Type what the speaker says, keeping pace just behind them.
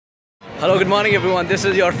Hello, good morning everyone. This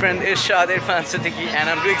is your friend Irshad Irfan Siddiqui and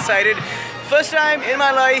I'm really excited. First time in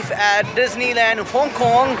my life at Disneyland, Hong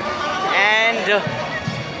Kong, and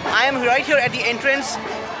I am right here at the entrance.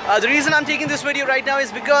 The reason I'm taking this video right now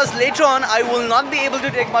is because later on I will not be able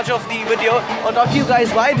to take much of the video or talk to you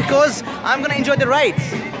guys. Why? Because I'm gonna enjoy the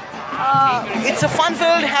rides. It's a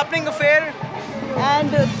fun-filled happening affair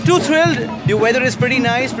and too thrilled. The weather is pretty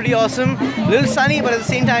nice, pretty awesome, a little sunny but at the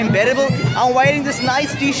same time bearable. I'm wearing this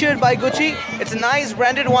nice t-shirt by Gucci. It's a nice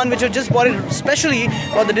branded one which I just bought it especially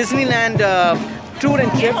for the Disneyland tour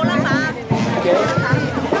and trip. Okay.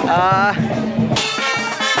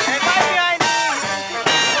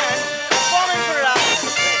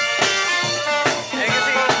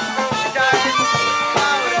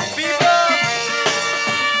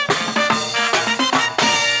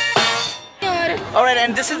 Alright,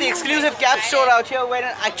 and this is the exclusive cap store out here where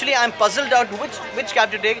actually I'm puzzled out which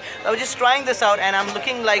cap to take. I was just trying this out and I'm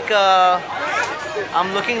looking like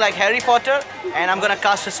Harry Potter and I'm gonna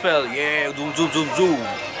cast a spell. Yeah, zoom zoom zoom zoom.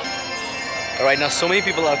 Alright, now so many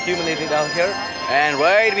people are accumulated out here and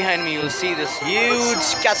right behind me you'll see this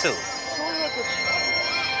huge castle.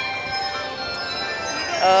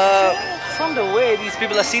 From the way these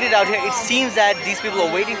people are seated out here, it seems that these people are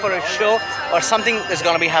waiting for a show or something is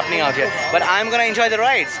gonna be happening out here. But I'm gonna enjoy the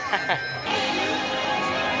rides.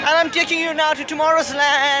 And I'm taking you now to Tomorrow's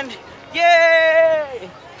Land. Yay!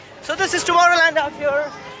 So this is Tomorrowland out here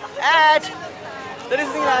at the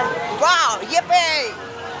Disneyland. Wow! Yippee!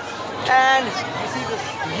 And you see this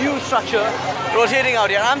huge structure rotating out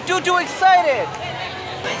here. I'm too excited.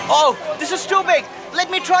 Oh, this is too big. Let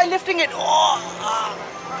me try lifting it.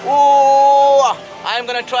 Oh, I'm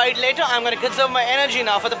gonna try it later. I'm gonna conserve my energy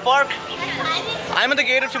now for the park. I'm at the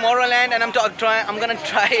gate of Tomorrowland and I'm gonna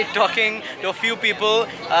try talking to a few people.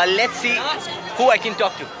 Let's see who I can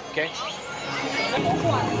talk to. Okay.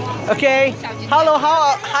 Okay. Hello.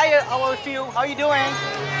 Hi. How are you? How are you doing?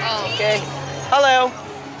 Okay. Hello.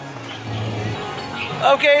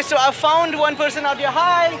 Okay. So I found one person out here.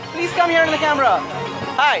 Hi. Please come here in the camera.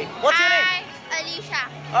 Hi. What's your name? Hi, Alicia.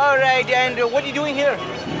 All right. And what are you doing here?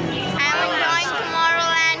 I'm enjoying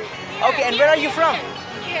Tomorrowland. Okay, and where are you from?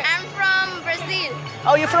 I'm from Brazil.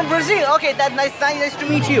 Oh, you're from Brazil? Okay, that's nice to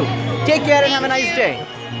meet you. Take care and have a nice day.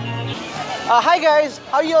 Hi guys,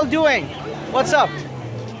 how are you all doing? What's up?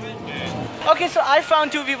 Okay, so I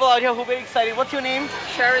found two people out here who are very excited. What's your name?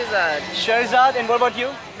 Sherazad. Sherazad, and what about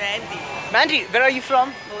you? Mandy. Mandy, where are you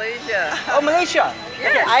from? Malaysia. Oh, Malaysia. Yes.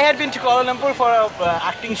 Okay, I had been to Kuala Lumpur for an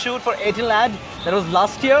acting shoot for Ad. That was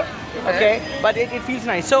last year. Okay, but it feels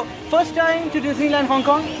nice. So, first time to Disneyland Hong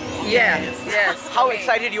Kong? Yes. How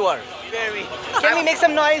excited you are? Very. Can we make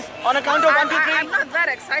some noise on a count of 1, 2, 3? I'm not that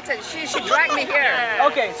excited. She dragged me here.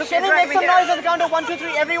 Okay, so can we make some noise on the count of 1, 2,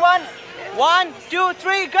 3, everyone? 1, 2,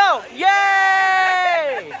 3, go!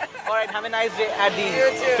 Yay! Alright, have a nice day at the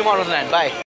Tomorrow's Land. Bye.